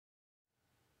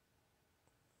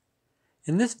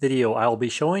In this video, I will be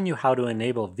showing you how to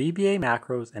enable VBA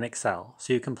macros in Excel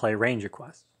so you can play range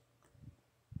requests.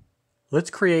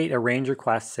 Let's create a range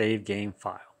request save game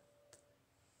file.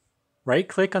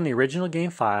 Right-click on the original game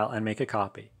file and make a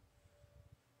copy.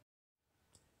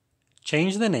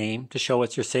 Change the name to show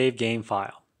it's your saved game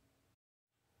file.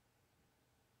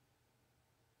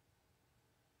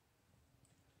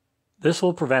 This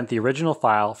will prevent the original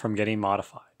file from getting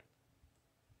modified.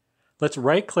 Let's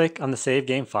right-click on the saved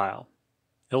game file.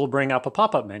 It will bring up a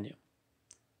pop-up menu.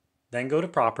 Then go to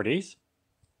Properties.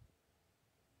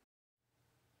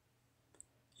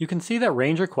 You can see that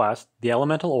range request, the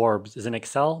Elemental Orbs, is an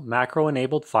Excel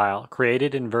macro-enabled file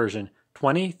created in version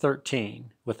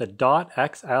 2013 with a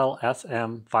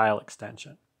 .xlsm file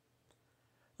extension.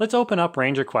 Let's open up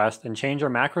range request and change our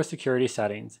macro security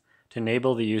settings to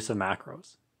enable the use of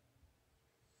macros.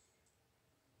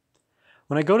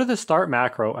 When I go to the Start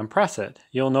macro and press it,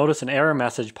 you'll notice an error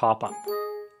message pop up.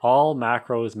 All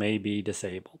macros may be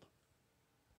disabled.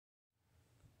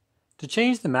 To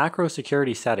change the macro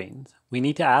security settings, we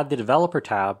need to add the Developer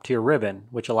tab to your ribbon,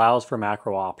 which allows for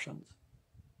macro options.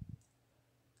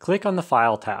 Click on the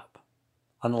File tab.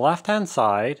 On the left-hand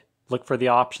side, look for the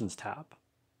Options tab.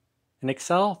 In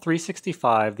Excel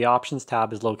 365, the Options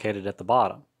tab is located at the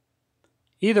bottom.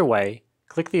 Either way,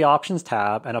 click the Options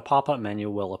tab and a pop-up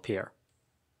menu will appear.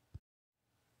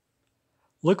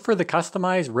 Look for the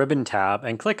Customize Ribbon tab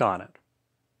and click on it.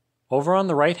 Over on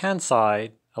the right-hand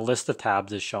side, a list of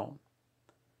tabs is shown.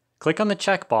 Click on the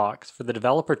checkbox for the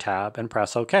Developer tab and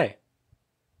press OK.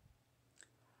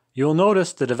 You will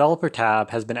notice the Developer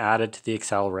tab has been added to the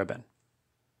Excel ribbon.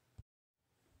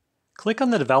 Click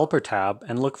on the Developer tab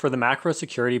and look for the Macro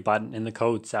Security button in the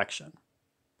Code section.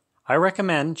 I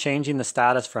recommend changing the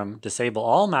status from Disable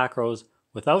All Macros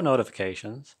without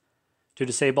notifications to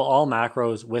Disable All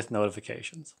Macros with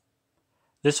notifications.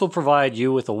 This will provide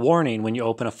you with a warning when you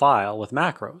open a file with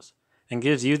macros and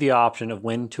gives you the option of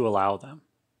when to allow them.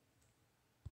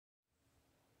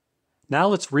 Now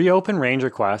let's reopen range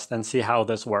request and see how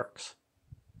this works.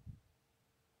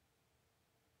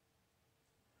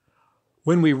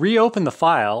 When we reopen the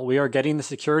file, we are getting the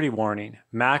security warning,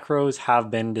 macros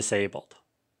have been disabled.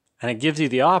 And it gives you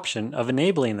the option of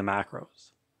enabling the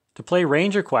macros. To play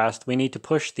range request, we need to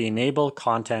push the Enable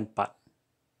Content button.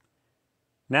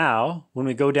 Now, when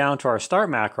we go down to our Start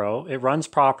macro, it runs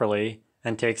properly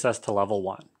and takes us to level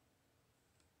 1.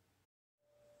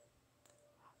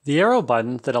 The arrow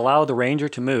buttons that allow the ranger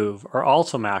to move are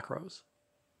also macros.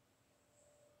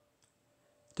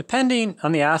 Depending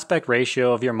on the aspect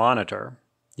ratio of your monitor,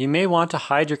 you may want to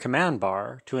hide your command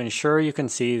bar to ensure you can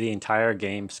see the entire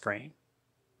game screen.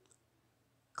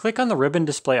 Click on the Ribbon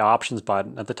Display Options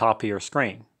button at the top of your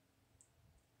screen.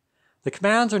 The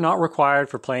commands are not required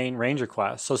for playing range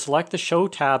requests, so select the Show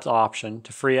Tabs option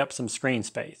to free up some screen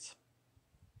space.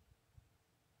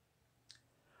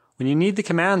 When you need the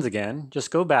commands again,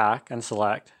 just go back and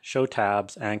select Show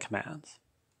Tabs and Commands.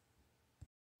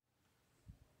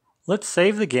 Let's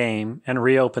save the game and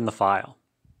reopen the file.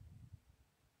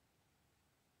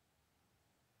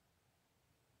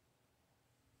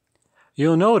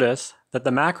 You'll notice that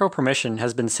the macro permission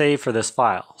has been saved for this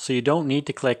file, so you don't need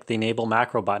to click the Enable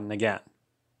Macro button again.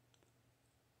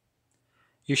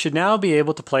 You should now be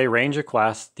able to play range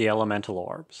requests, the Elemental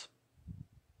Orbs.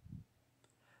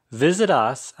 Visit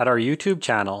us at our YouTube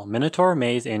channel, Minotaur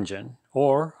Maze Engine,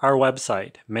 or our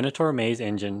website,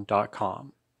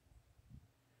 minotaurmazeengine.com.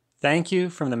 Thank you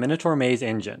from the Minotaur Maze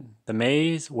Engine, the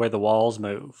maze where the walls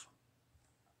move.